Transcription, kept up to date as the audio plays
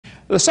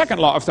The second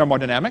law of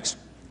thermodynamics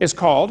is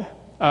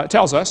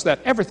tells us that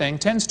everything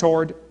tends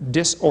toward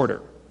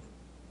disorder.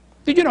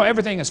 Did you know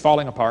everything is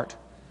falling apart?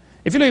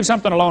 If you leave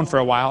something alone for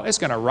a while, it's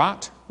going to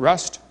rot,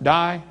 rust,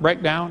 die,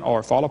 break down,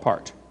 or fall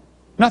apart.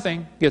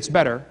 Nothing gets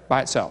better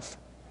by itself.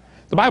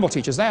 The Bible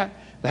teaches that.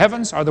 The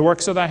heavens are the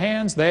works of thy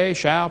hands, they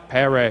shall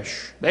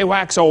perish. They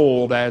wax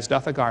old as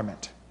doth a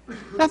garment.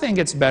 Nothing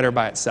gets better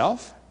by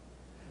itself.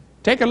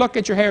 Take a look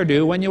at your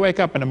hairdo when you wake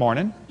up in the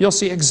morning. You'll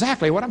see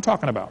exactly what I'm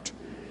talking about.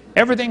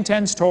 Everything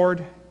tends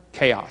toward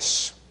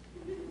chaos.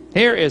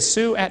 Here is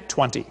Sue at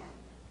 20.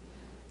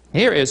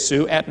 Here is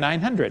Sue at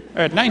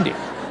 90.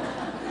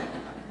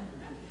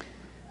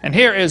 And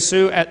here is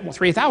Sue at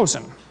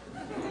 3,000.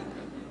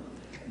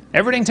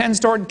 Everything tends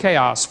toward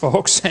chaos,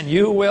 folks, and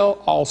you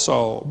will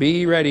also.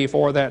 Be ready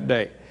for that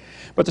day.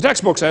 But the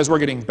textbook says we're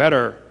getting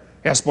better.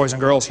 Yes, boys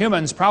and girls,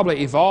 humans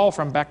probably evolved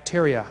from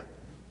bacteria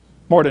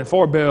more than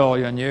 4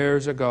 billion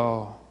years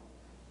ago.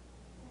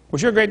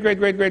 Was your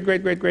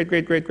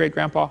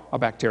great-great-great-great-great-great-great-great-great-great-grandpa a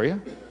bacteria?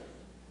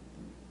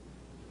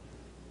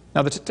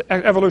 Now, the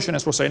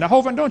evolutionists will say, now,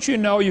 Hovind, don't you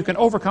know you can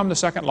overcome the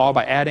second law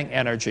by adding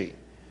energy?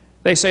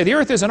 They say the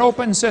earth is an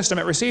open system.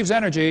 It receives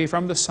energy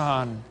from the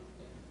sun.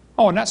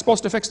 Oh, and that's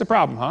supposed to fix the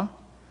problem, huh?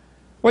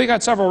 Well, you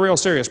got several real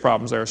serious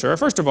problems there, sir.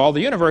 First of all,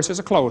 the universe is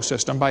a closed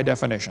system by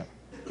definition,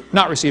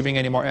 not receiving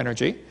any more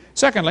energy.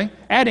 Secondly,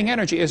 adding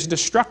energy is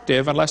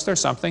destructive unless there's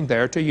something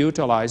there to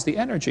utilize the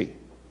energy,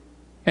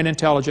 an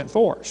intelligent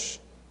force.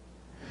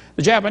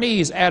 The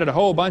Japanese added a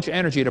whole bunch of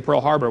energy to Pearl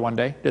Harbor one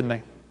day, didn't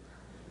they?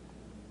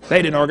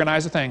 They didn't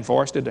organize a thing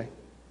for us, did they?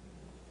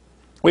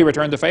 We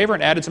returned the favor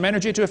and added some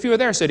energy to a few of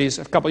their cities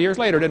a couple years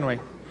later, didn't we?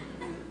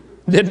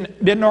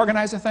 Didn't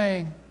organize a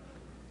thing.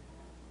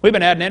 We've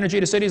been adding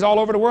energy to cities all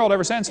over the world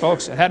ever since,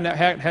 folks. It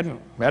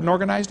hadn't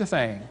organized a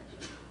thing.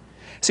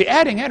 See,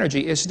 adding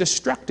energy is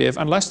destructive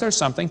unless there's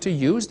something to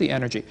use the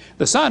energy.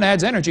 The sun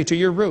adds energy to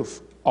your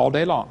roof all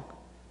day long,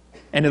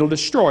 and it'll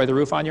destroy the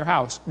roof on your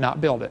house,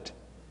 not build it.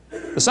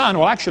 The sun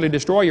will actually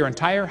destroy your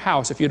entire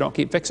house if you don't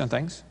keep fixing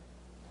things.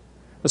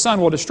 The sun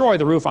will destroy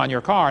the roof on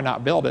your car,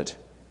 not build it.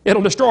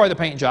 It'll destroy the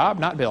paint job,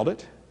 not build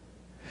it.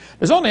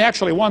 There's only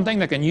actually one thing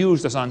that can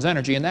use the sun's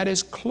energy, and that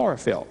is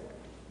chlorophyll.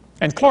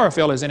 And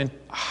chlorophyll is a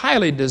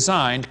highly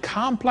designed,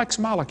 complex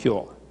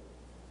molecule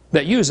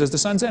that uses the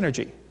sun's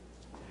energy.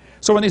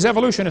 So when these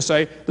evolutionists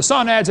say the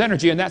sun adds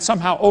energy and that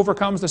somehow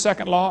overcomes the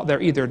second law,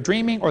 they're either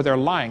dreaming or they're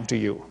lying to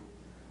you.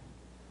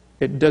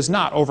 It does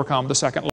not overcome the second law.